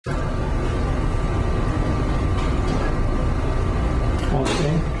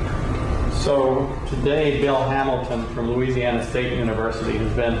So today, Bill Hamilton from Louisiana State University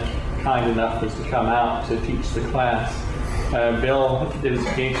has been kind enough to come out to teach the class. Bill did his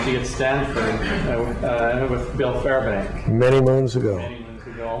PhD at Stanford with Bill Fairbank. Many moons ago.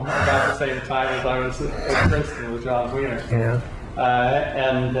 About the same time as I was at Princeton with John Wiener. Yeah.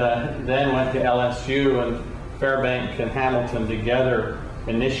 And then went to LSU, and Fairbank and Hamilton together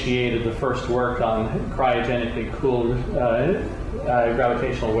initiated the first work on cryogenically cooled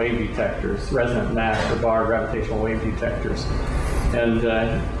gravitational wave detectors, resonant mass or bar gravitational wave detectors. And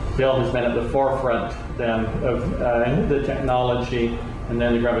Bill has been at the forefront then of the technology and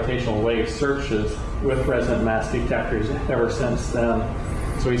then the gravitational wave searches with resonant mass detectors ever since then.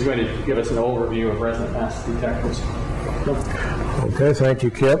 So he's going to give us an overview of resonant mass detectors. Okay, thank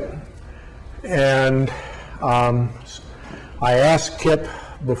you, Kip. And I asked Kip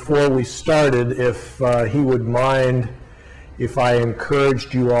before we started if he would mind if I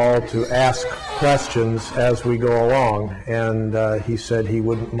encouraged you all to ask questions as we go along. And he said he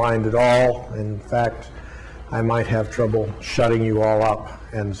wouldn't mind at all. In fact, I might have trouble shutting you all up,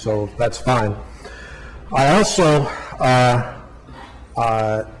 and so that's fine. I also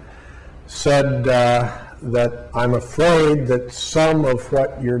said that I'm afraid that some of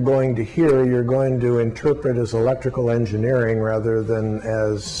what you're going to hear, you're going to interpret as electrical engineering rather than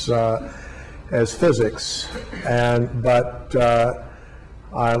as physics. But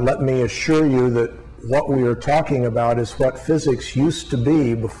let me assure you that what we are talking about is what physics used to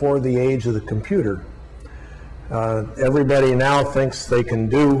be before the age of the computer. Everybody now thinks they can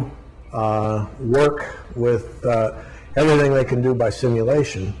do work with everything they can do by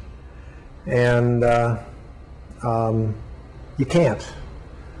simulation, and you can't.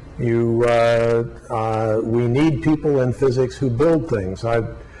 We need people in physics who build things. I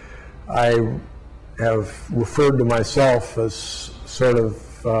have referred to myself as sort of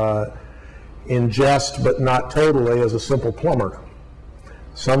in jest, but not totally, as a simple plumber.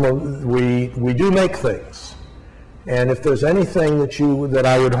 We do make things. And if there's anything that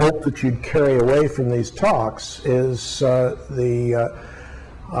I would hope that you'd carry away from these talks is the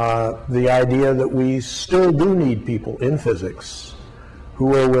idea that we still do need people in physics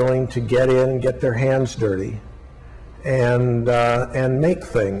who are willing to get in and get their hands dirty and make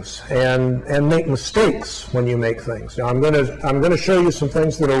things and make mistakes when you make things. Now I'm going to show you some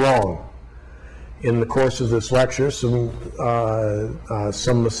things that are wrong in the course of this lecture, some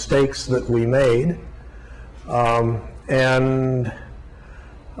mistakes that we made. The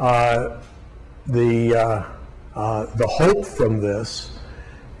hope from this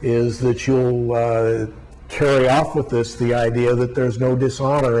is that you'll carry off with this the idea that there's no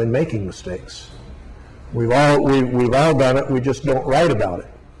dishonor in making mistakes. We've all done it. We just don't write about it.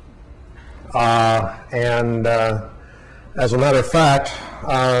 As a matter of fact,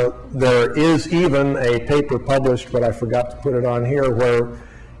 there is even a paper published, but I forgot to put it on here, where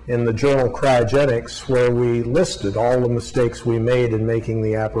in the journal Cryogenics, where we listed all the mistakes we made in making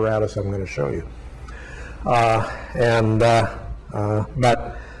the apparatus I'm going to show you. But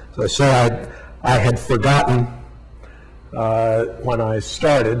as I said, I had forgotten when I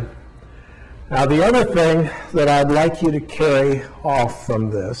started. Now, the other thing that I'd like you to carry off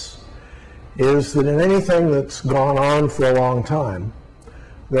from this is that in anything that's gone on for a long time,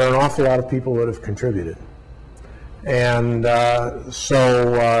 there are an awful lot of people that have contributed. And I've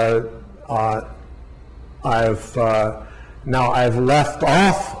left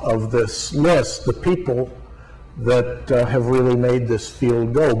off of this list the people that have really made this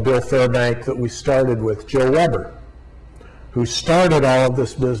field go. Bill Fairbank, that we started with, Joe Weber, who started all of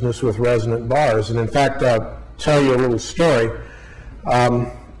this business with resonant bars. And in fact, I'll tell you a little story.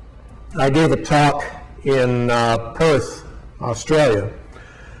 I gave a talk in Perth, Australia.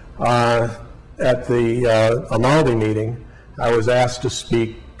 At the Amaldi meeting, I was asked to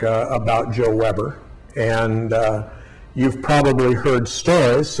speak about Joe Weber, and you've probably heard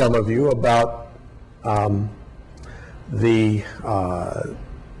stories, some of you, about the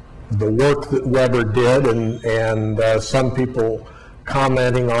work that Weber did, and some people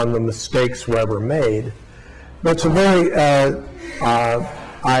commenting on the mistakes Weber made. But it's a very, I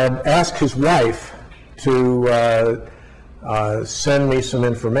had asked his wife to send me some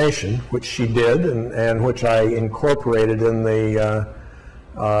information, which she did, and which I incorporated in the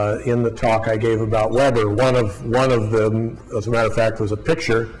talk I gave about Weber. One of them, as a matter of fact, was a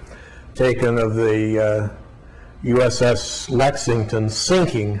picture taken of the USS Lexington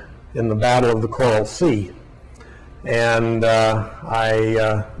sinking in the Battle of the Coral Sea. And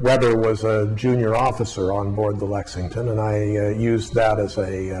Weber was a junior officer on board the Lexington, and I used that as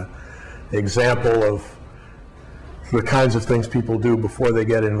a example of the kinds of things people do before they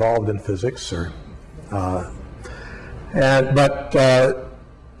get involved in physics.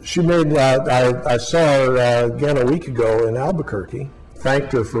 She made, I saw her again a week ago in Albuquerque,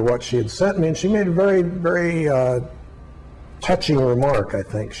 thanked her for what she had sent me, and she made a very, very touching remark, I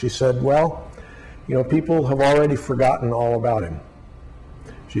think. She said, well, you know, people have already forgotten all about him.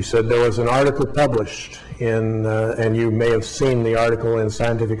 She said there was an article published in, and you may have seen the article in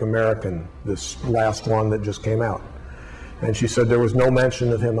Scientific American, this last one that just came out. And she said there was no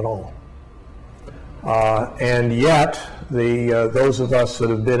mention of him at all. And yet, those of us that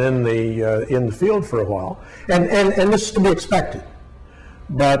have been in the field for a while, and this is to be expected,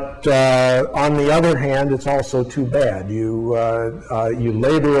 but on the other hand, it's also too bad. You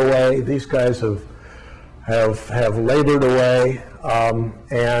labor away. These guys have labored away,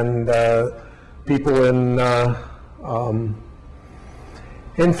 and people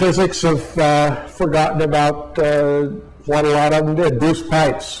in physics have forgotten about what a lot of them did. Bruce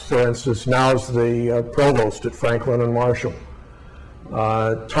Pipes, for instance, now is the provost at Franklin and Marshall.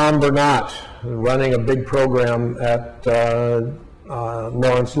 Tom Burnett, running a big program at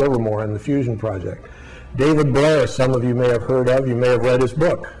Lawrence Livermore in the Fusion Project. David Blair, some of you may have heard of, you may have read his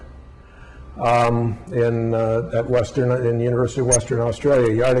book in University of Western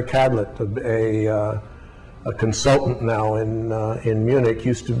Australia. Yarda Cadlet, a consultant now in Munich,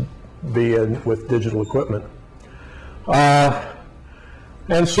 used to be with Digital Equipment.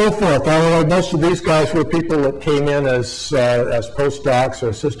 And so forth. Most of these guys were people that came in as postdocs or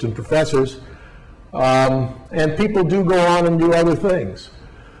assistant professors, and people do go on and do other things.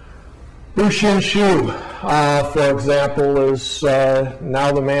 Wu-Shin Shu, for example, is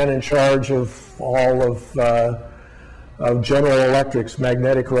now the man in charge of all of General Electric's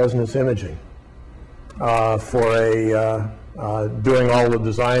magnetic resonance imaging, doing all the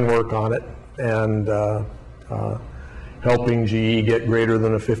design work on it, and helping GE get greater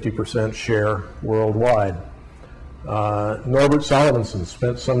than a 50% share worldwide. Norbert Solomonson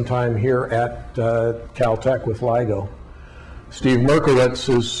spent some time here at Caltech with LIGO. Steve Merkowitz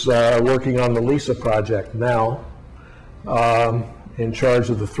is working on the LISA project now, in charge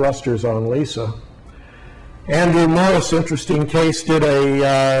of the thrusters on LISA. Andrew Morris, interesting case, started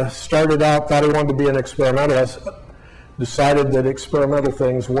out, thought he wanted to be an experimentalist, decided that experimental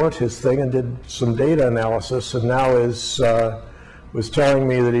things weren't his thing and did some data analysis, and now was telling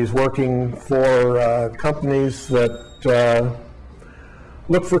me that he's working for companies that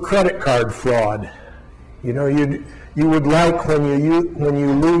look for credit card fraud. You know, you would like when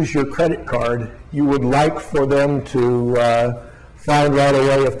you lose your credit card, you would like for them to find right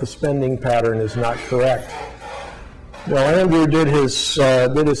away if the spending pattern is not correct. Well, Andrew did his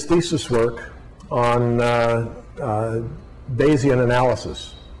thesis work on Bayesian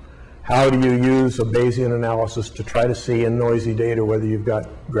analysis. How do you use a Bayesian analysis to try to see in noisy data whether you've got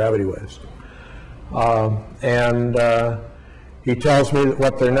gravity waves? He tells me that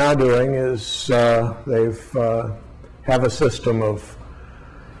what they're now doing is they've have a system of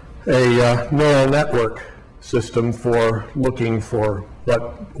a neural network system for looking for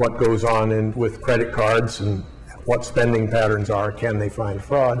what goes on with credit cards and what spending patterns are. Can they find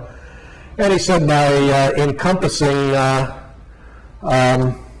fraud? And he said by encompassing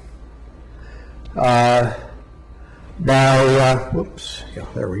by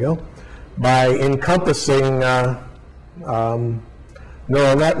encompassing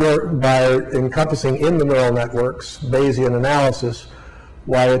neural network, by encompassing in the neural networks Bayesian analysis,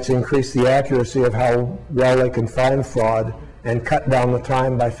 why it's increased the accuracy of how well they can find fraud and cut down the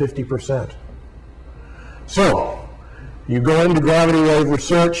time by 50%. So you go into gravity wave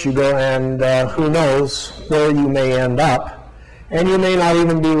research, you go, and who knows where you may end up, and you may not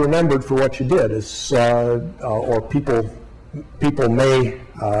even be remembered for what you did, or people may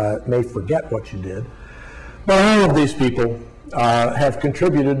forget what you did. But all of these people have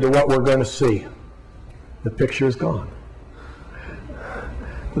contributed to what we're going to see. The picture is gone.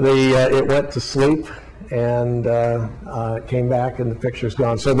 It went to sleep and came back, and the picture's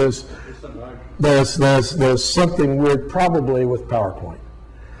gone. So there's something weird probably with PowerPoint.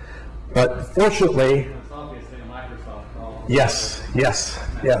 But fortunately, it's obviously a Microsoft call. Yes.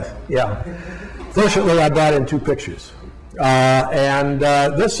 Fortunately, I brought in two pictures.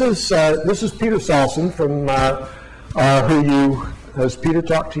 This is Peter Salson from has Peter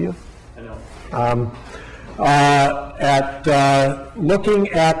talked to you? I know. Looking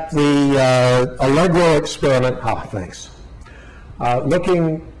at the Allegro experiment. Thanks.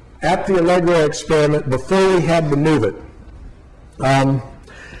 Looking at the Allegro experiment before we had to move it.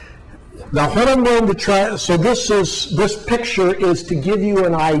 Now what I'm going to try, so this picture is to give you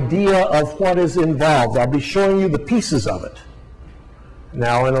an idea of what is involved. I'll be showing you the pieces of it.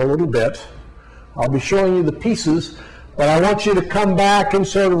 Now in a little bit, I'll be showing you the pieces, but I want you to come back and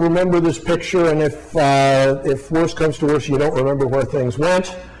sort of remember this picture, and if worse comes to worse, you don't remember where things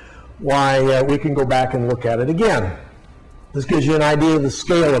went, why, we can go back and look at it again. This gives you an idea of the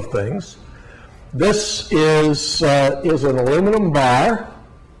scale of things. This is an aluminum bar,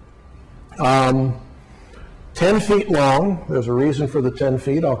 10 feet long. There's a reason for the 10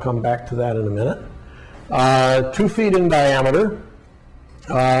 feet. I'll come back to that in a minute. 2 feet in diameter.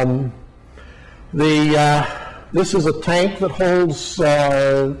 This is a tank that holds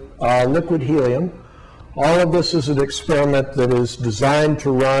liquid helium. All of this is an experiment that is designed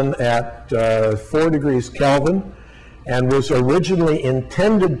to run at 4 degrees Kelvin and was originally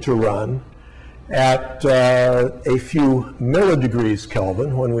intended to run at a few milledegrees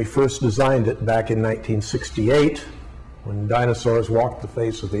Kelvin when we first designed it back in 1968, when dinosaurs walked the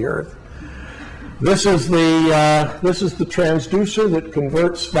face of the earth. This is the transducer that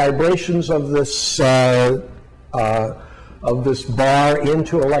converts vibrations of this bar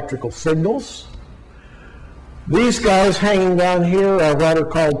into electrical signals. These guys hanging down here are what are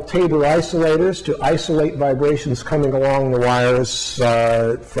called Tabor isolators to isolate vibrations coming along the wires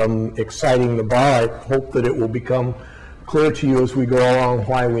from exciting the bar. I hope that it will become clear to you as we go along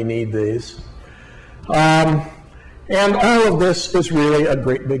why we need these. And all of this is really a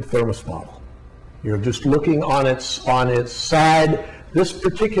great big thermos model. You're just looking on its side. This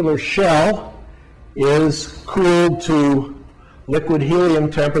particular shell is cooled to liquid helium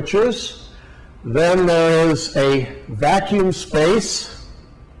temperatures. Then there is a vacuum space.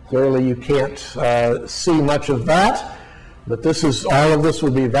 Clearly you can't see much of that, but all of this will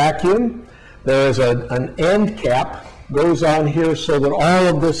be vacuum. There is an end cap goes on here so that all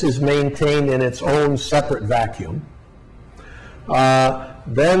of this is maintained in its own separate vacuum.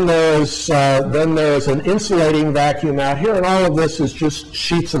 Then there's an insulating vacuum out here, and all of this is just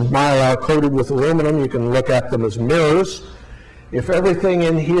sheets of mylar coated with aluminum. You can look at them as mirrors. If everything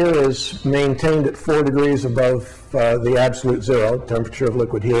in here is maintained at 4 degrees above the absolute zero temperature of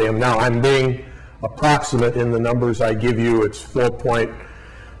liquid helium, now I'm being approximate in the numbers I give you. It's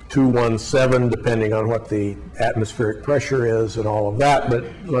 4.217 depending on what the atmospheric pressure is and all of that, but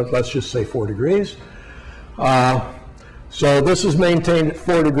let's just say 4 degrees. So this is maintained at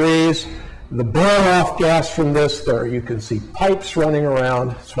 4 degrees. The blow-off gas from this, there you can see pipes running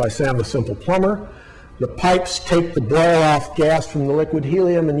around. So I say I'm a simple plumber. The pipes take the blow-off gas from the liquid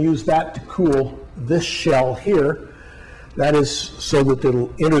helium and use that to cool this shell here. That is so that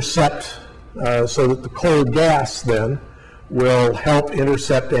it'll intercept, so that the cold gas then will help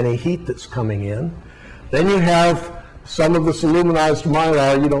intercept any heat that's coming in. Then you have some of this aluminized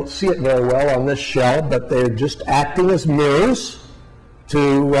mylar. You don't see it very well on this shell, but they're just acting as mirrors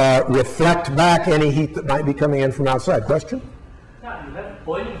to reflect back any heat that might be coming in from outside. Question? Yeah, you have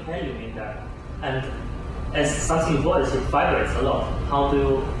boiling helium in there, and as something boils, it vibrates a lot. How do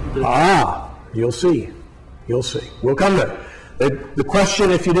you do that? You'll see. You'll see. We'll come there. The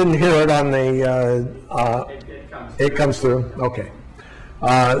question, if you didn't hear it on the, it comes through. Okay.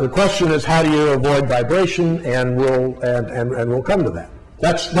 The question is, how do you avoid vibration? And we'll come to that.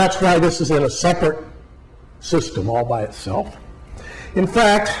 That's why this is in a separate system all by itself. In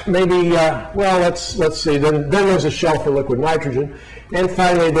fact, maybe let's see. Then there's a shell for liquid nitrogen, and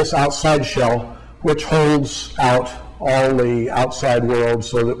finally this outside shell, which holds out all the outside world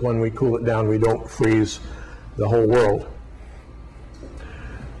so that when we cool it down, we don't freeze the whole world.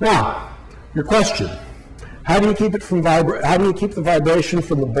 Now, your question: how do you keep it from how do you keep the vibration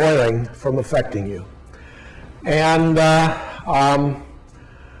from the boiling from affecting you? And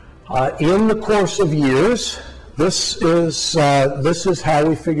in the course of years, this is how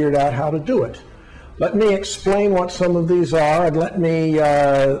we figured out how to do it. Let me explain what some of these are, and let me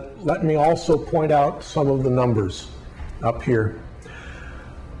also point out some of the numbers up here.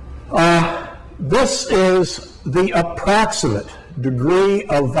 This is the approximate degree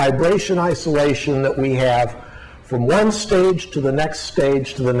of vibration isolation that we have from one stage to the next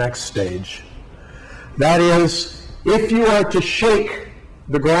stage to the next stage. That is, if you are to shake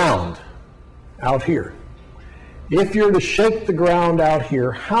the ground out here, if you're to shake the ground out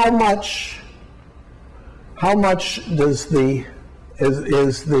here, how much is the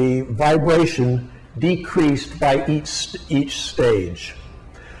vibration decreased by each stage?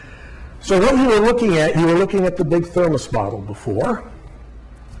 So what you were looking at the big thermos model before.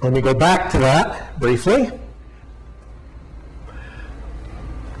 Let me go back to that briefly.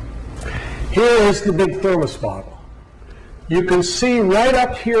 Here is the big thermos model. you can see right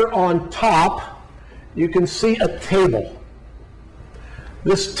up here on top, you can see a table.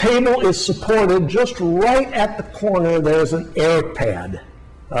 This table is supported just right at the corner. There's an air pad.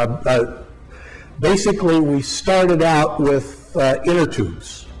 Basically, we started out with inner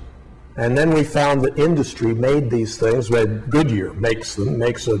tubes, and then we found that industry made these things. Goodyear makes them,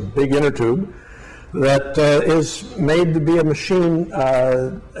 makes a big inner tube that is made to be a machine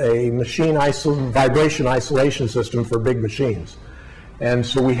vibration isolation system for big machines. And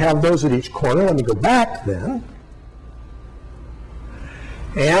so we have those at each corner. Let me go back then.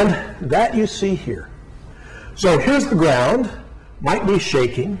 And that you see here. So here's the ground, might be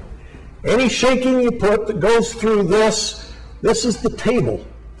shaking. Any shaking you put that goes through this is the table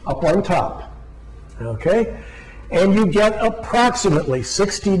up on top, okay? And you get approximately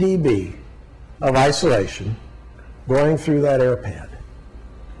 60 dB of isolation going through that air pad.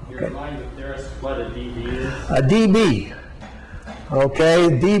 Okay. Remind me, there's what a dB is? A dB, okay,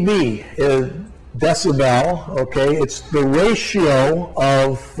 dB is decibel, okay, it's the ratio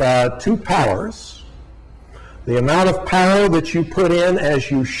of two powers. The amount of power that you put in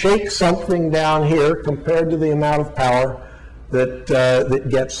as you shake something down here compared to the amount of power that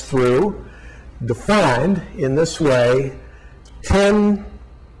gets through, defined in this way, 10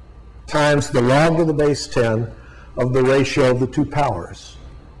 times the log to the base 10 of the ratio of the two powers,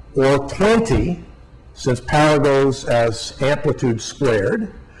 or 20, since power goes as amplitude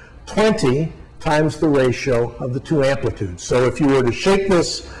squared, 20 times the ratio of the two amplitudes. So if you were to shake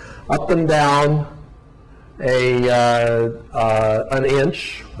this up and down an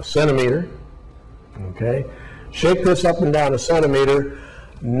inch, a centimeter, okay, shake this up and down a centimeter,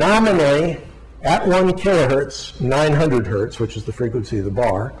 nominally at 1 kilohertz, 900 hertz, which is the frequency of the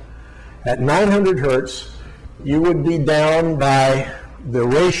bar, at 900 hertz, you would be down by the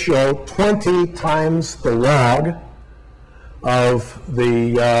ratio 20 times the log of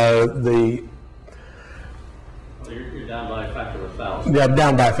the You're down by a factor of 1,000. Yeah,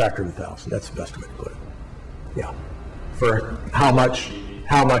 down by a factor of 1,000. That's the best way to put it. Yeah, for how much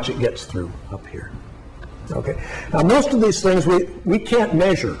it gets through up here. Okay. Now, most of these things we can't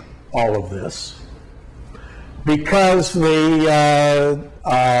measure all of this because for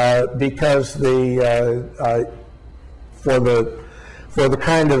the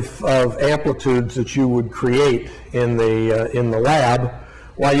kind of amplitudes that you would create in the lab,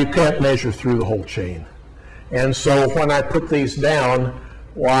 well, you can't measure through the whole chain. And so when I put these down,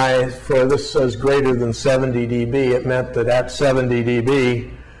 why, for this says greater than 70 dB, it meant that at 70 dB,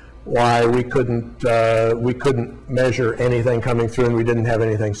 why we couldn't measure anything coming through, and we didn't have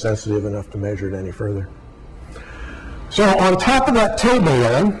anything sensitive enough to measure it any further. So on top of that table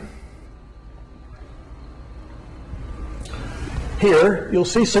then, here you'll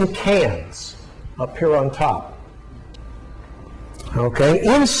see some cans up here on top. Okay,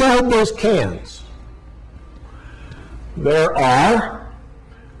 inside those cans, there are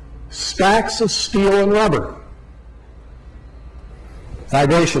stacks of steel and rubber.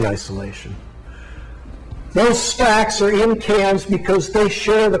 Vibration isolation. Those stacks are in cans because they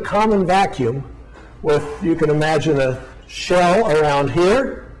share the common vacuum with, you can imagine, a shell around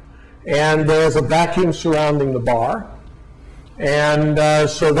here, and there's a vacuum surrounding the bar. And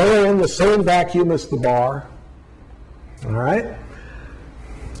so they're in the same vacuum as the bar. All right?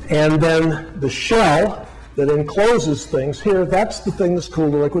 And then the shell that encloses things here, that's the thing that's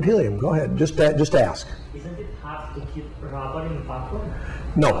cooled to liquid helium. Go ahead, just ask. Isn't it hard to keep rubber in vacuum?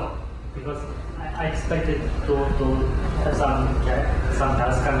 No. Because I expected to have some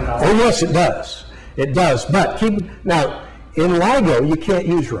gas coming out. Oh yes, it does. It does. But now, in LIGO, you can't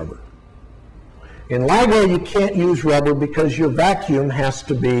use rubber. In LIGO, you can't use rubber because your vacuum has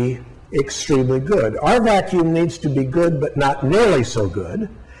to be extremely good. Our vacuum needs to be good, but not nearly so good.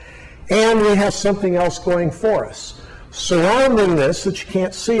 And we have something else going for us. Surrounding this, that you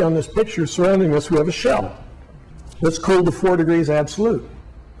can't see on this picture, surrounding this, we have a shell that's cooled to 4 degrees absolute.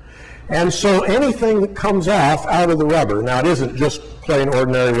 And so anything that comes off out of the rubber, now it isn't just plain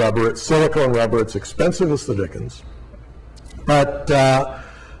ordinary rubber, it's silicone rubber, it's expensive as the dickens. But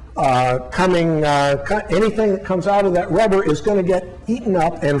anything that comes out of that rubber is going to get eaten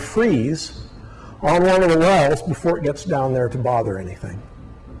up and freeze on one of the wells before it gets down there to bother anything.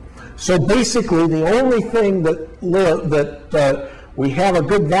 So basically, the only thing that we have a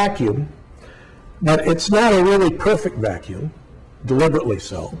good vacuum, but it's not a really perfect vacuum, deliberately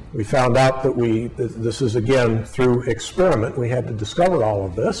so. We found out that this is again through experiment, we had to discover all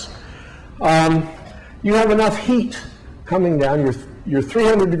of this. You have enough heat coming down, you're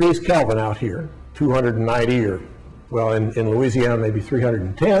 300 degrees Kelvin out here, 290 or well, in Louisiana, maybe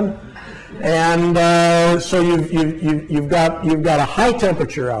 310. And so you've got a high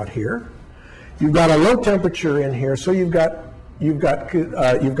temperature out here. You've got a low temperature in here, so you've got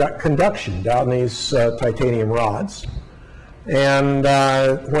conduction down these titanium rods. And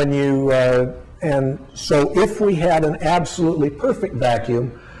and so if we had an absolutely perfect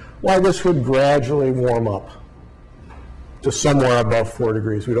vacuum, why, this would gradually warm up to somewhere above 4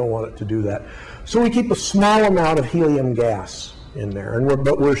 degrees. We don't want it to do that. So we keep a small amount of helium gas in there,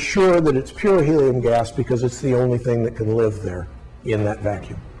 but we're sure that it's pure helium gas because it's the only thing that can live there in that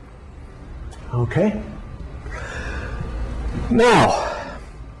vacuum. Okay? Now,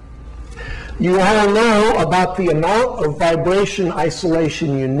 you all know about the amount of vibration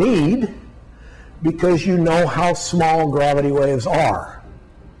isolation you need because you know how small gravity waves are.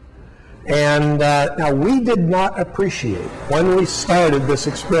 And now, we did not appreciate when we started this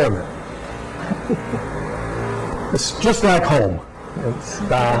experiment. It's just like home. It's,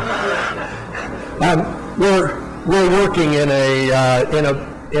 we're working in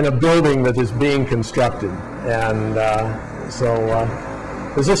a building that is being constructed, and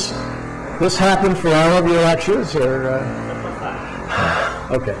does this happen for all of your lectures, or?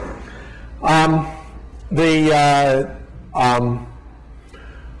 Okay.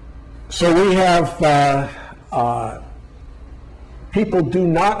 So we have, people do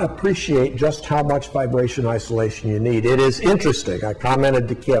not appreciate just how much vibration isolation you need. It is interesting, I commented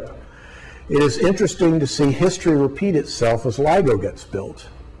to Kip, it is interesting to see history repeat itself as LIGO gets built.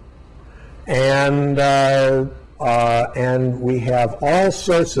 And we have all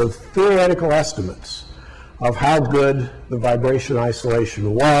sorts of theoretical estimates of how good the vibration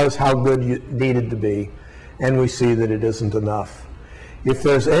isolation was, how good it needed to be, and we see that it isn't enough. If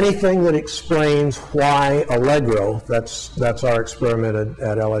there's anything that explains why Allegro, that's our experiment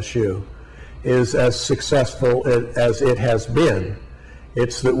at LSU, is as successful as it has been,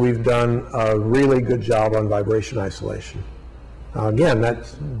 it's that we've done a really good job on vibration isolation. Now again,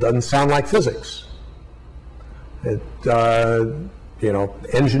 that doesn't sound like physics. It,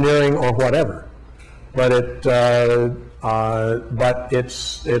 engineering or whatever, but it's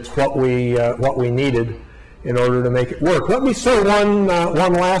what we needed in order to make it work. Let me say one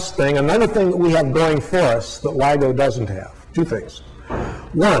last thing, another thing that we have going for us that LIGO doesn't have. Two things.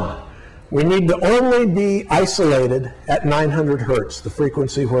 One, we need to only be isolated at 900 hertz, the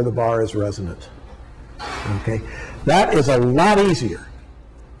frequency where the bar is resonant. Okay, that is a lot easier,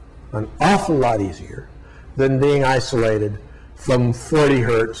 an awful lot easier, than being isolated from 40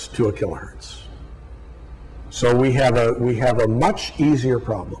 hertz to a kilohertz. So we have a much easier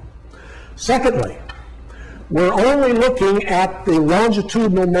problem. Secondly, we're only looking at the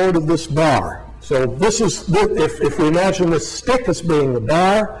longitudinal mode of this bar. So this is, if we imagine this stick as being the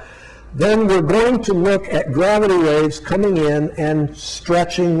bar, then we're going to look at gravity waves coming in and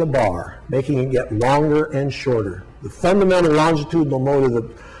stretching the bar, making it get longer and shorter. The fundamental longitudinal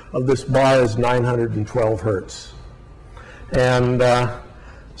mode of this bar is 912 hertz. And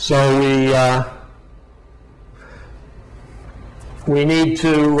so we need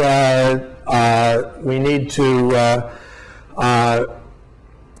to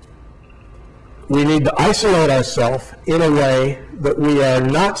isolate ourselves in a way that we are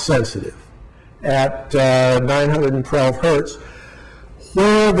not sensitive at 912 hertz,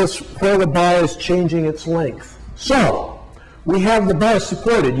 where the bar is changing its length. So we have the bar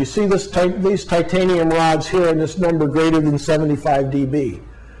supported. You see these titanium rods here in this number greater than 75 dB.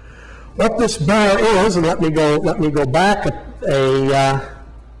 What this bar is, and let me go back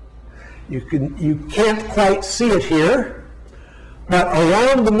you can't quite see it here, but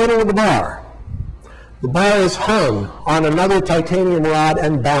around the middle of the bar is hung on another titanium rod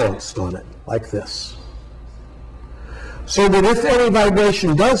and balanced on it, like this. So that if any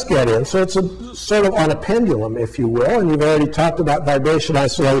vibration does get in, so it's sort of on a pendulum, if you will, and you've already talked about vibration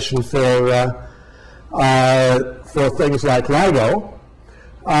isolation for things like LIGO,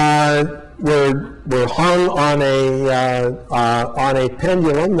 we're hung on a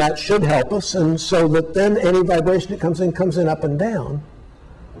pendulum that should help us, and so that then any vibration that comes in up and down,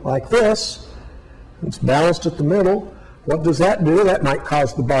 like this. It's balanced at the middle. What does that do? That might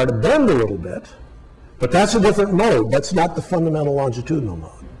cause the bar to bend a little bit, but that's a different mode. That's not the fundamental longitudinal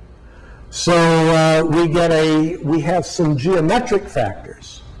mode. So we have some geometric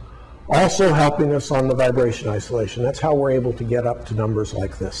factors also helping us on the vibration isolation. That's how we're able to get up to numbers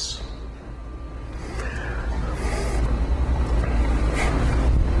like this.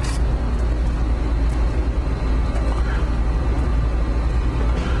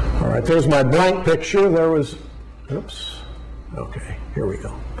 All right, there's my blank picture. There was, oops, okay, here we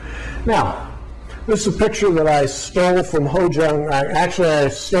go. Now, This is a picture that I stole from Ho-Jung. Actually, I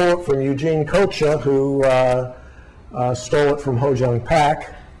stole it from Eugene Kocha, who stole it from Ho-Jung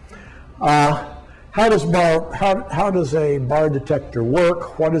Pak. How does a bar detector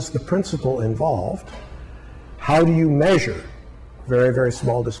work? What is the principle involved? How do you measure very, very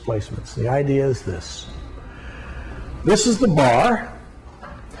small displacements? The idea is this. This is the bar.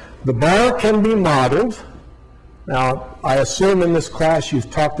 The bar can be modeled. Now, I assume in this class you've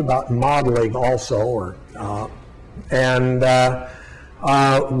talked about modeling also, and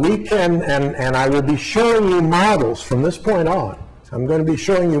we can, and I will be showing you models from this point on. I'm going to be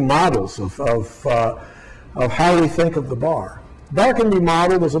showing you models of how we think of the bar. The bar can be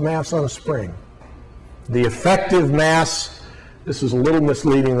modeled as a mass on a spring. The effective mass, this is a little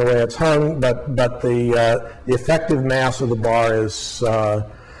misleading the way it's hung, but the effective mass of the bar is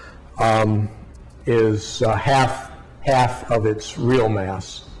half of its real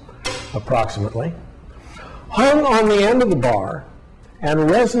mass, approximately. Hung on the end of the bar and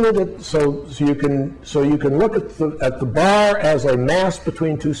resonated, so you can look at the bar as a mass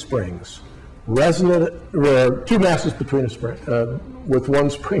between two springs. Two masses between a spring, with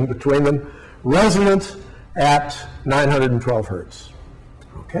one spring between them, resonant at 912 hertz.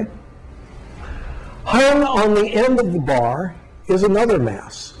 Okay. Hung on the end of the bar is another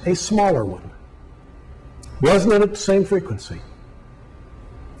mass, a smaller one, resonant at the same frequency.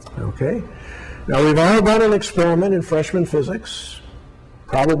 Okay. Now we've all done an experiment in freshman physics,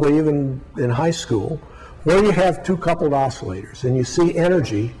 probably even in high school, where you have two coupled oscillators and you see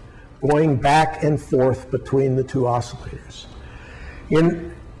energy going back and forth between the two oscillators.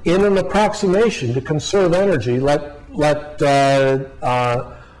 In an approximation to conserve energy, let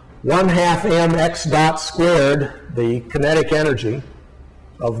 1/2 m x dot squared, the kinetic energy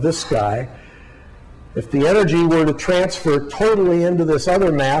of this guy, if the energy were to transfer totally into this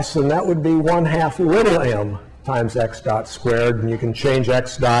other mass, then that would be 1/2 little m times x dot squared, and you can change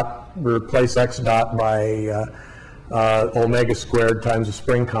x dot, replace x dot by omega squared times a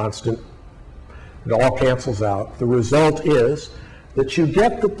spring constant. It all cancels out. The result is that you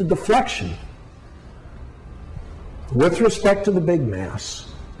get that the deflection with respect to the big mass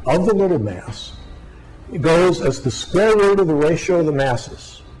of the little mass, it goes as the square root of the ratio of the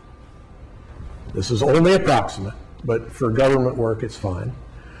masses. This is only approximate, but for government work it's fine.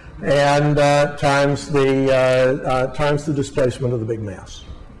 And times the displacement of the big mass.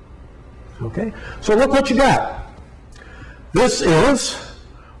 Okay, so look what you got. This is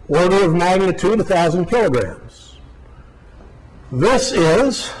order of magnitude 1,000 kilograms. This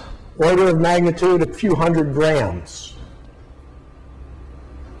is order of magnitude a few hundred grams.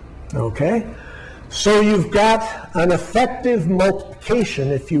 Okay, so you've got an effective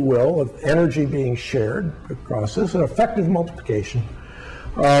multiplication, if you will, of energy being shared across this, an effective multiplication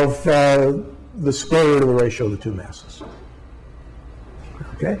of the square root of the ratio of the two masses.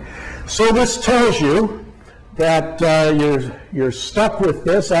 Okay, so this tells you that you're stuck with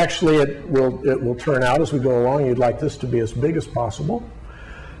this. Actually, it will turn out as we go along. You'd like this to be as big as possible.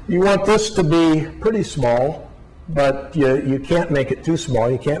 You want this to be pretty small, but you can't make it too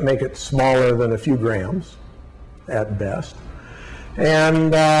small. You can't make it smaller than a few grams at best.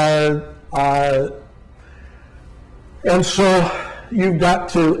 And so you've got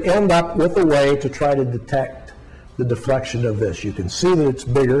to end up with a way to try to detect the deflection of this. You can see that it's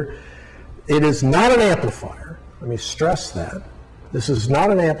bigger. It is not an amplifier. Let me stress that. This is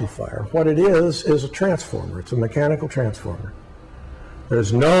not an amplifier. What it is a transformer. It's a mechanical transformer.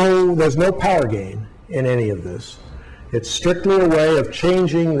 There's no power gain in any of this. It's strictly a way of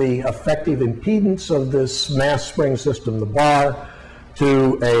changing the effective impedance of this mass spring system, the bar,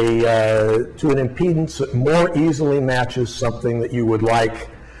 to an impedance that more easily matches something that you would like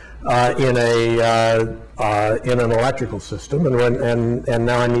in an electrical system. And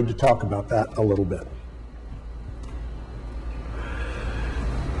now I need to talk about that a little bit.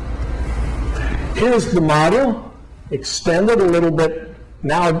 Here's the model, extended a little bit,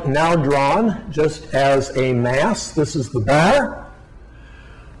 now drawn just as a mass. This is the bar,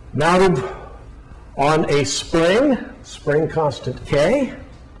 mounted on a spring constant K,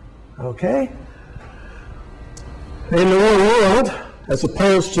 okay? In the real world, as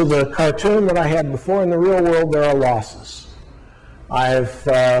opposed to the cartoon that I had before, in the real world there are losses. I've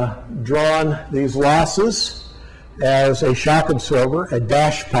drawn these losses as a shock absorber, a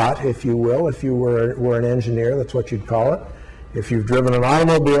dash pot, if you will. If you were an engineer, that's what you'd call it. If you've driven an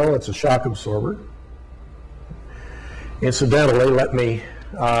automobile, it's a shock absorber. Incidentally, let me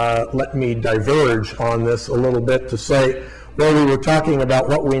diverge on this a little bit to say, well, we were talking about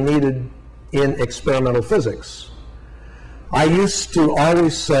what we needed in experimental physics. I used to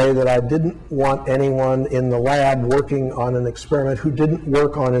always say that I didn't want anyone in the lab working on an experiment who didn't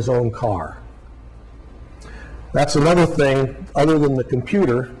work on his own car. That's another thing, other than the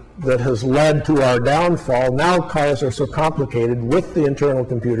computer, that has led to our downfall. Now cars are so complicated with the internal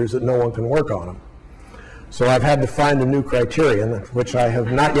computers that no one can work on them. So I've had to find a new criterion, which I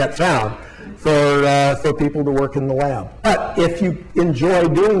have not yet found, for people to work in the lab. But if you enjoy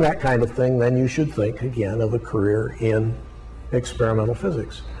doing that kind of thing, then you should think, again, of a career in experimental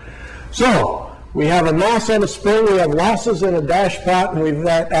physics. So we have a mass and a spin, we have losses in a dashpot, and we've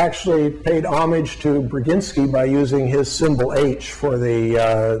actually paid homage to Brzezinski by using his symbol H for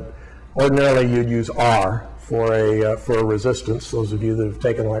the, ordinarily you'd use R for a resistance, those of you that have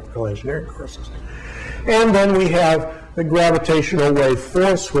taken electrical engineering courses. And then we have the gravitational wave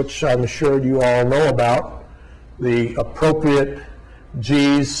force, which I'm sure you all know about, the appropriate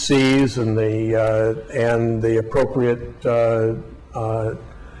G's, C's, and the appropriate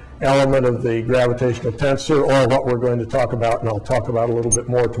element of the gravitational tensor, or what we're going to talk about, and I'll talk about a little bit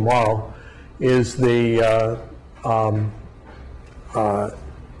more tomorrow, is the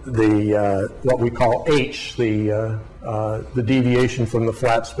what we call H, the deviation from the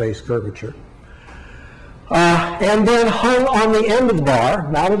flat space curvature. And then hung on the end of the bar,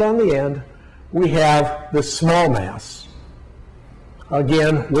 mounted on the end, we have the small mass,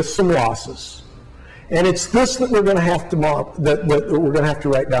 again with some losses. And it's this that we're going to have to that we're going to have to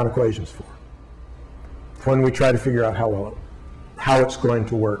write down equations for when we try to figure out how it's going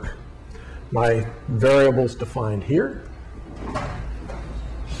to work. My variables defined here.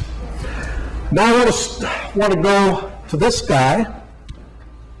 Now I want to go to this guy.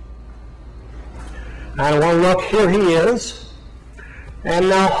 I want to look, here he is, and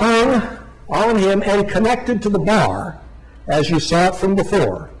now hung on him and connected to the bar, as you saw it from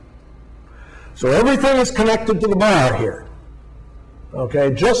before. So everything is connected to the bar here.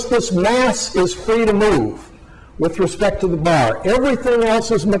 Okay, just this mass is free to move with respect to the bar. Everything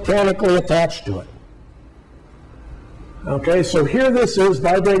else is mechanically attached to it. Okay, so here this is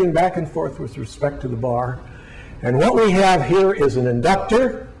vibrating back and forth with respect to the bar. And what we have here is an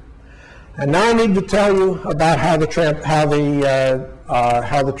inductor. And now I need to tell you about how the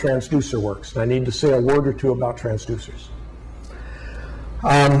transducer works. And I need to say a word or two about transducers.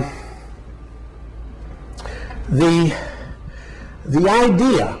 The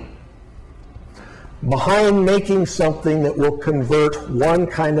idea behind making something that will convert one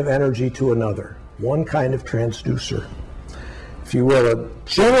kind of energy to another, one kind of transducer, if you will, a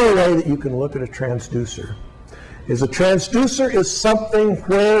general way that you can look at a transducer is something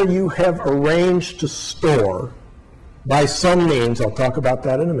where you have arranged to store, by some means, I'll talk about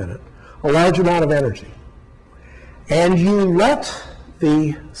that in a minute, a large amount of energy. And you let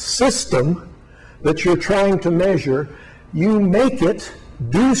the system that you're trying to measure, you make it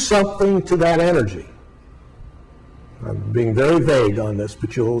do something to that energy. I'm being very vague on this,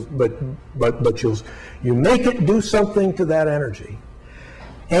 but you make it do something to that energy.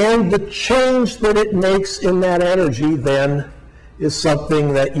 And the change that it makes in that energy then is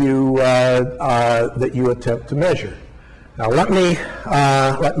something that you attempt to measure. Now let me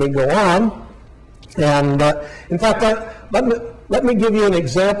go on, and in fact let me give you an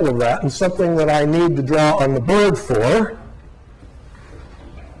example of that, and something that I need to draw on the board for.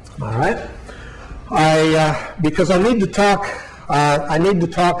 All right, because I need to talk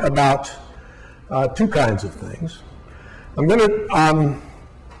about two kinds of things. I'm going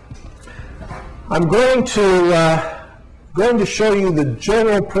to show you the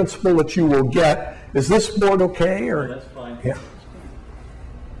general principle that you will get. Is this board okay? Or that's fine. Yeah.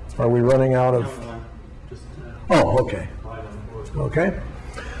 Are we running out of? Oh, okay. Okay.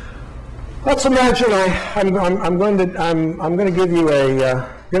 Let's imagine I'm going to give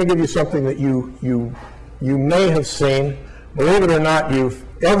you something that you may have seen. Believe it or not,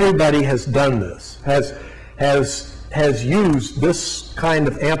 everybody has done this. Has used this kind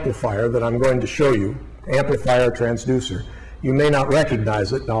of amplifier that I'm going to show you, amplifier transducer. You may not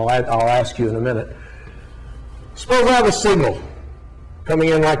recognize it, and I'll ask you in a minute. Suppose I have a signal coming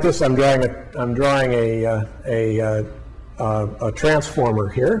in like this. I'm drawing a transformer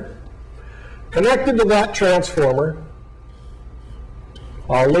here. Connected to that transformer,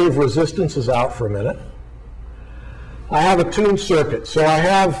 I'll leave resistances out for a minute. I have a tuned circuit. So I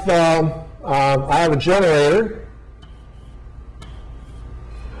have a generator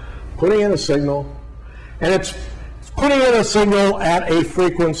putting in a signal, and it's putting in a signal at a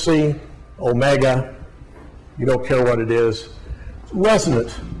frequency, omega, you don't care what it is, it's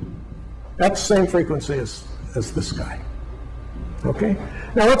resonant. That's the same frequency as this guy. Okay?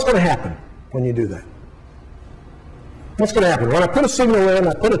 Now what's going to happen when you do that? What's going to happen? When I put a signal in,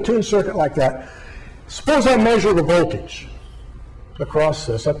 I put a tuned circuit like that. Suppose I measure the voltage across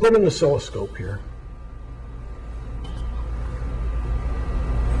this. I put an oscilloscope here.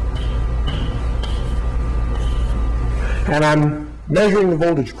 And I'm measuring the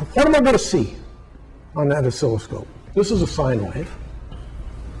voltage. What am I going to see on that oscilloscope? This is a sine wave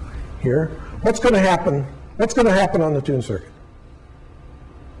here. What's going to happen? What's going to happen on the tuned circuit?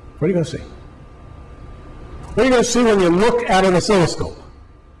 What are you going to see? What are you going to see when you look at an oscilloscope?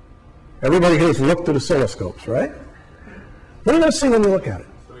 Everybody here has looked at oscilloscopes, right? What are you going to see when you look at it?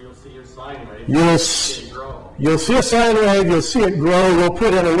 So you'll see your sine wave. You'll see a sine wave, you'll see it grow, we'll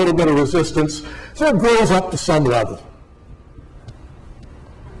put in a little bit of resistance, so it grows up to some level.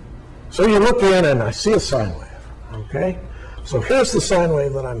 So you look in and I see a sine wave, okay? So here's the sine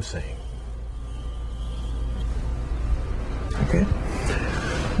wave that I'm seeing. Okay?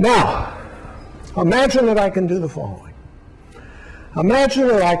 Now, imagine that I can do the following. Imagine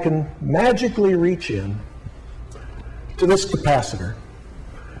that I can magically reach in to this capacitor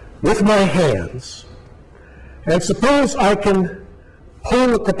with my hands, and suppose I can pull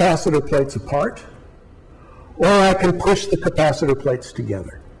the capacitor plates apart, or I can push the capacitor plates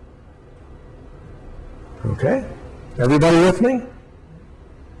together. Okay? Everybody with me?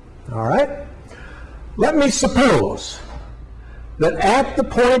 All right? Let me suppose that at the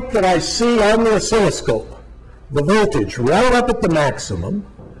point that I see on the oscilloscope the voltage right up at the maximum,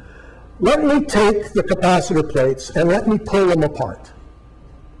 let me take the capacitor plates and let me pull them apart.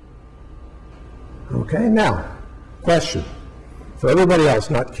 Okay, now, question. For everybody else,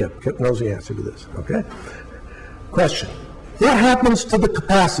 not Kip. Kip knows the answer to this, okay? Question. What happens to the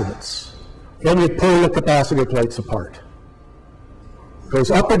capacitance when you pull the capacitor plates apart? Goes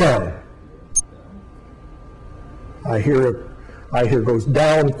up or down? I hear goes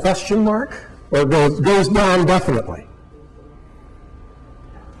down question mark, or goes down definitely.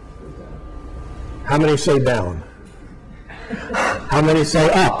 How many say down? How many say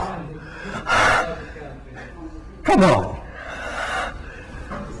up? Come on.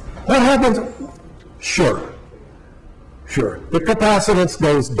 What happens? Sure. The capacitance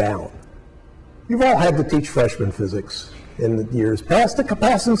goes down. You've all had to teach freshman physics in the years past. The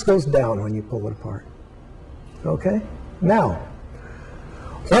capacitance goes down when you pull it apart. Okay? Now,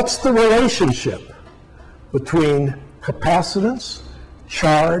 what's the relationship between capacitance,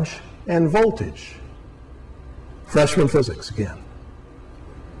 charge, and voltage? Freshman physics again.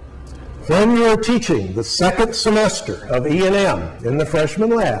 When you're teaching the second semester of E&M in the freshman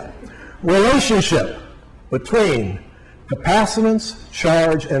lab, relationship between capacitance,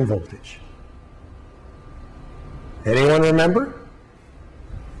 charge, and voltage. Anyone remember?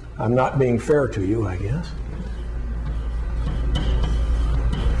 I'm not being fair to you, I guess.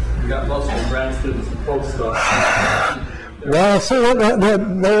 You got most of the grad students and postdocs. Well, so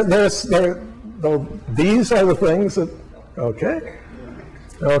these are the things that, okay.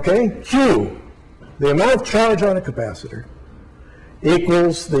 Okay, Q, the amount of charge on a capacitor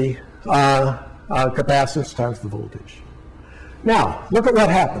equals the capacitance times the voltage. Now, look at what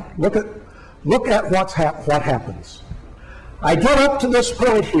happened. Look at what happens. I get up to this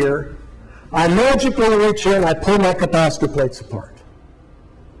point here, I magically reach in, I pull my capacitor plates apart.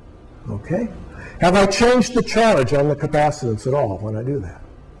 Okay? Have I changed the charge on the capacitance at all when I do that?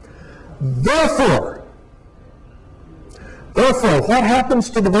 Therefore, what happens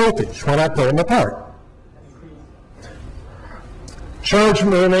to the voltage when I pull them apart? Charge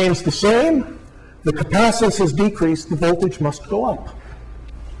remains the same. The capacitance has decreased. The voltage must go up.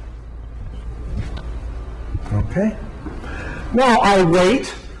 Okay? Now I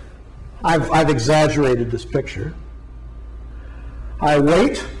wait. I've exaggerated this picture. I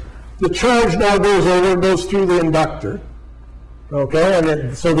wait. The charge now goes through the inductor. Okay?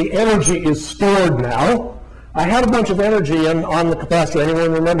 And so the energy is stored now. I had a bunch of energy on the capacitor.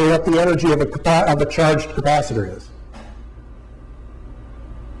 Anyone remember what the energy of a charged capacitor is?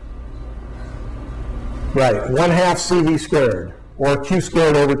 Right, 1/2 CV squared, or Q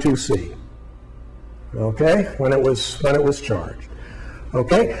squared over 2C. Okay, when it was charged.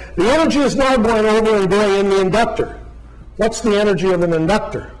 Okay, the energy is now going over and going in the inductor. What's the energy of an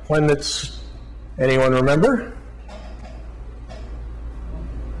inductor when it's? Anyone remember?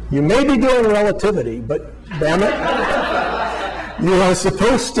 You may be doing relativity, but damn it, you are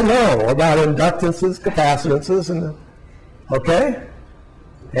supposed to know about inductances, capacitances, and okay?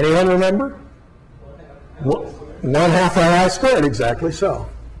 Anyone remember? 1/2 RI squared, exactly so.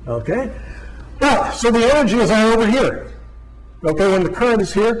 Okay? Well, so the energy is all over here. Okay, when the current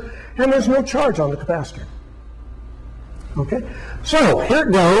is here, and there's no charge on the capacitor. Okay? So here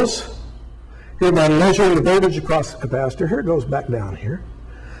it goes. Here I'm measuring the voltage across the capacitor. Here it goes back down here.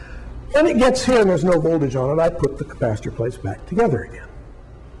 When it gets here and there's no voltage on it, I put the capacitor plates back together again.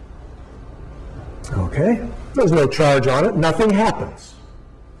 Okay? There's no charge on it. Nothing happens.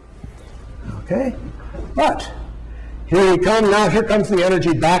 Okay? But here we come. Now here comes the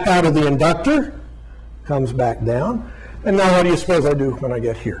energy back out of the inductor. Comes back down. And now what do you suppose I do when I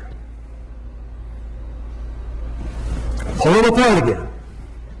get here? Pull it apart again.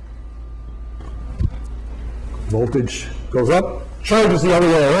 Voltage goes up. Charge is the other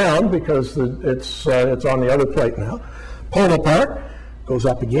way around because it's on the other plate now. Pull it apart, goes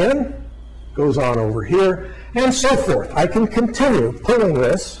up again, goes on over here, and so forth. I can continue pulling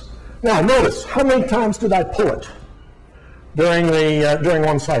this. Now notice, how many times did I pull it during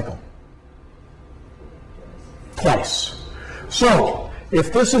one cycle? Twice. So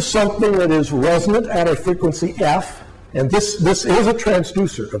if this is something that is resonant at a frequency F, and this is a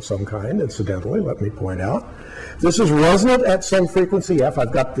transducer of some kind, incidentally, let me point out. This is resonant at some frequency F.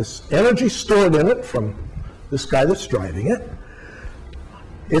 I've got this energy stored in it from this guy that's driving it.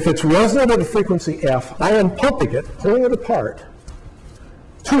 If it's resonant at a frequency F, I am pumping it, pulling it apart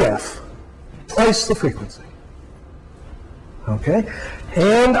to F, twice the frequency. Okay?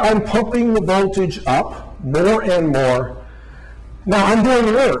 And I'm pumping the voltage up more and more. Now I'm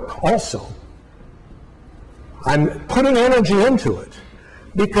doing work also. I'm putting energy into it.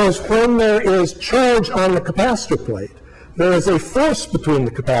 Because when there is charge on the capacitor plate, there is a force between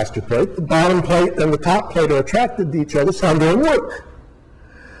the capacitor plate. The bottom plate and the top plate are attracted to each other, so I'm doing work.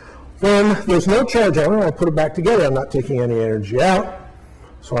 When there's no charge on it, I put it back together. I'm not taking any energy out,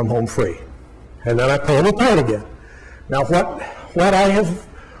 so I'm home free. And then I pull it apart again. Now what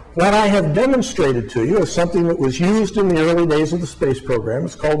I have demonstrated to you is something that was used in the early days of the space program.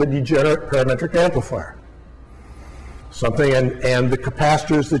 It's called a degenerate parametric amplifier. Something, and the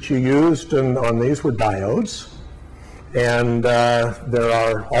capacitors that you used on these were diodes. And there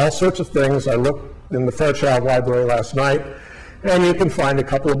are all sorts of things. I looked in the Fairchild Library last night, and you can find a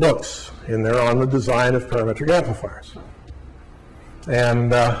couple of books in there on the design of parametric amplifiers.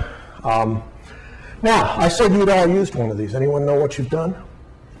 And now, I said you'd all used one of these. Anyone know what you've done?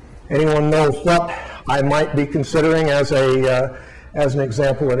 Anyone know what I might be considering as an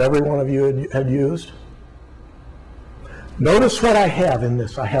example that every one of you had used? Notice what I have in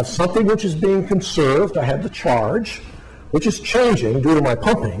this. I have something which is being conserved. I have the charge, which is changing due to my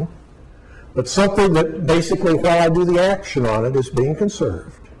pumping, but something that basically while I do the action on it is being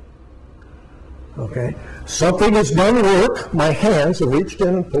conserved. Okay? Something has done work. My hands have reached in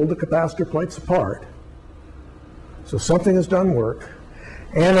and pulled the capacitor plates apart. So something has done work,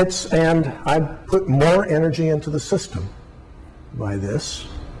 and I put more energy into the system by this.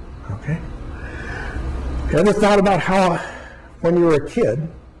 Okay? You ever thought about how, when you were a kid,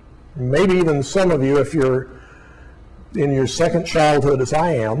 maybe even some of you, if you're in your second childhood as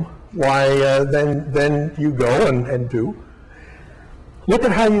I am, why then you go and do. Look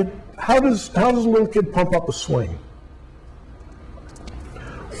at how does a little kid pump up a swing?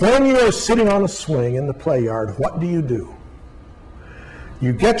 When you are sitting on a swing in the play yard, what do?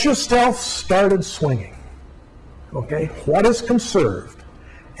 You get yourself started swinging. Okay? What is conserved?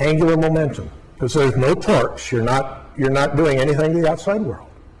 Angular momentum. Because there's no torques. You're not doing anything to the outside world.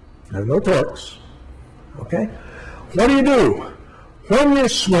 There's no torques. Okay? What do? When you're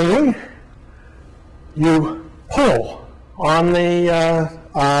swinging, you pull on the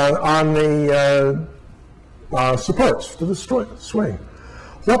supports to the swing.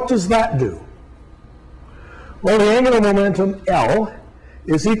 What does that do? Well, the angular momentum L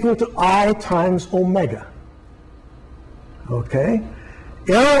is equal to I times omega. Okay?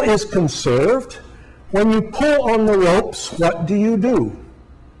 L is conserved. When you pull on the ropes, what do?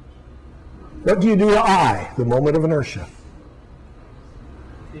 What do you do to I, the moment of inertia?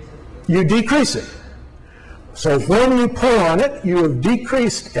 You decrease it. So when you pull on it, you have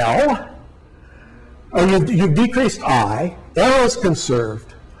decreased L, or you've decreased I, L is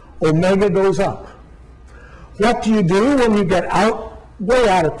conserved, omega goes up. What do you do when you get way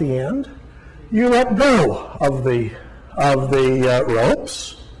out at the end? You let go of the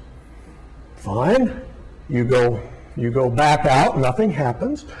ropes. Fine. You go back out, nothing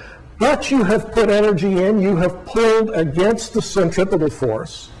happens. But you have put energy in, you have pulled against the centripetal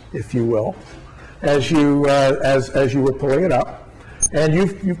force, if you will, as you were pulling it up, and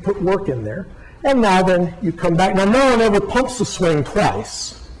you've put work in there. And now then you come back. Now no one ever pumps the swing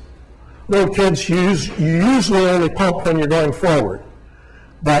twice. Little kids, you usually only pump when you're going forward.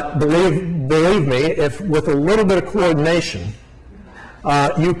 But believe me, if with a little bit of coordination,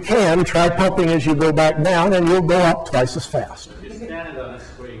 you can try pumping as you go back down, and you'll go up twice as fast. If you stand on a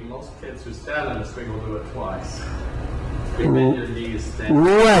swing, most kids who stand stand on this, we will do it twice. You bend your knees, stand.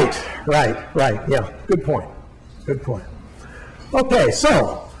 Right. Yeah, good point. Good point. Okay,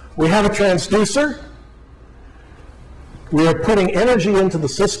 so we have a transducer. We are putting energy into the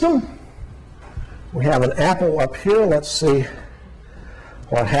system. We have an apple up here. Let's see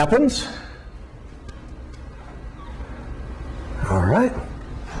what happens. All right.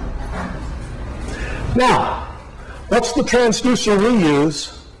 Now, what's the transducer we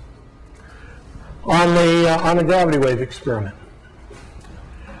use on the gravity wave experiment?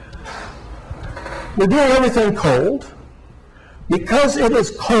 We're doing everything cold. Because it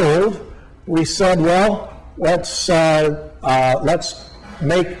is cold, we said, well, let's take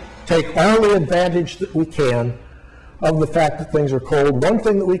all the advantage that we can of the fact that things are cold. One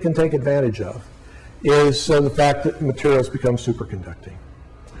thing that we can take advantage of is the fact that materials become superconducting.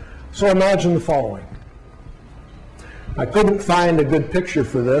 So imagine the following. I couldn't find a good picture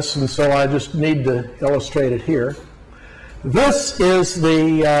for this, and so I just need to illustrate it here. This is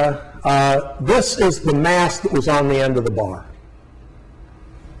the mass that was on the end of the bar.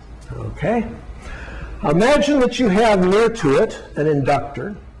 Okay? Imagine that you have near to it an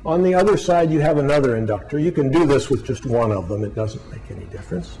inductor. On the other side, you have another inductor. You can do this with just one of them. It doesn't make any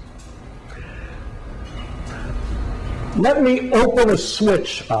difference. Let me open a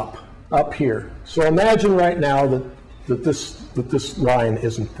switch up here. So imagine right now that this line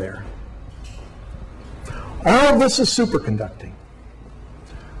isn't there. All of this is superconducting.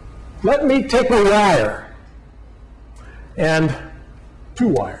 Let me take a wire and two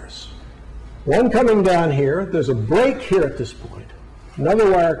wires. One coming down here. There's a break here at this point. Another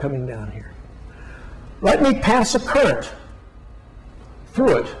wire coming down here. Let me pass a current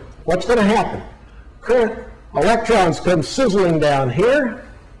through it. What's going to happen? Current, electrons come sizzling down here,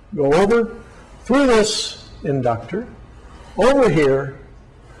 go over through this inductor, over here,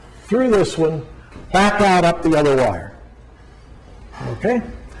 through this one, back out up the other wire. Okay?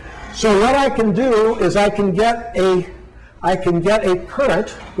 So what I can do is I can get a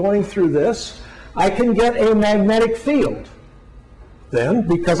current going through this. I can get a magnetic field. Then,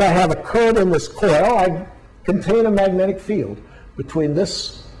 because I have a current in this coil, I contain a magnetic field between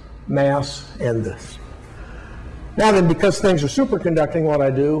this mass and this. Now then, because things are superconducting, what I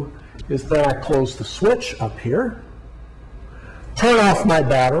do is then I close the switch up here, turn off my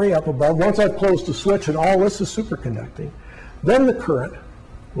battery up above. Once I've closed the switch and all this is superconducting, then the current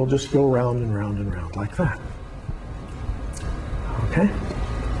will just go round and round and round like that. Okay?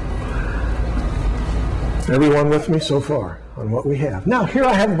 Everyone with me so far on what we have? Now, here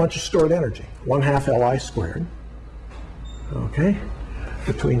I have a bunch of stored energy, 1/2 Li squared, okay,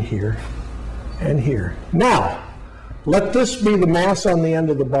 between here and here. Now, let this be the mass on the end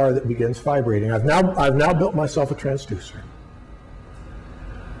of the bar that begins vibrating. I've now built myself a transducer.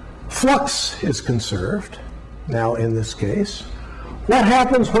 Flux is conserved, now in this case. What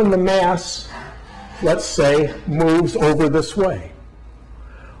happens when the mass, let's say, moves over this way?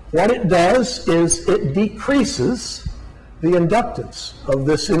 What it does is it decreases the inductance of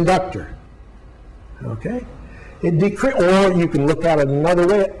this inductor. Okay? Or you can look at it another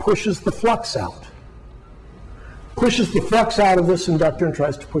way, it pushes the flux out. Pushes the flux out of this inductor and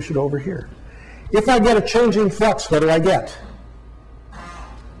tries to push it over here. If I get a changing flux, what do I get?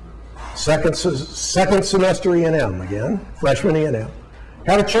 Second semester E&M again, freshman E&M.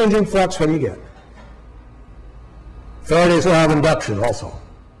 Have a changing flux, what do you get? Faraday's law of induction also.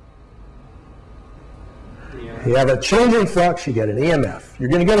 You have a changing flux, you get an EMF. You're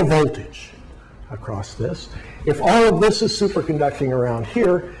going to get a voltage across this. If all of this is superconducting around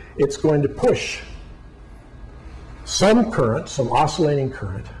here, it's going to push some current, some oscillating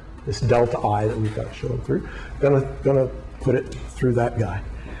current, this delta I that we've got shown through, going to put it through that guy.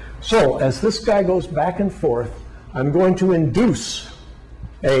 So as this guy goes back and forth, I'm going to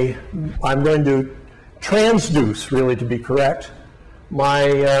transduce, really to be correct,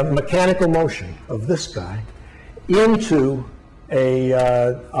 my mechanical motion of this guy into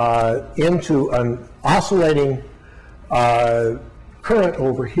an oscillating current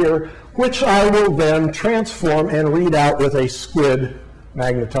over here, which I will then transform and read out with a SQUID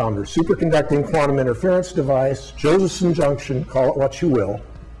magnetometer, superconducting quantum interference device, Josephson junction, call it what you will.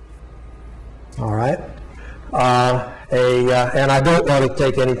 All right, and I don't want to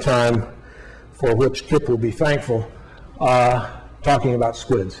take any time, for which Kip will be thankful, talking about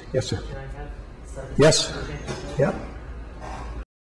SQUIDs. Yes, sir. Can I have some? Yes. Yeah.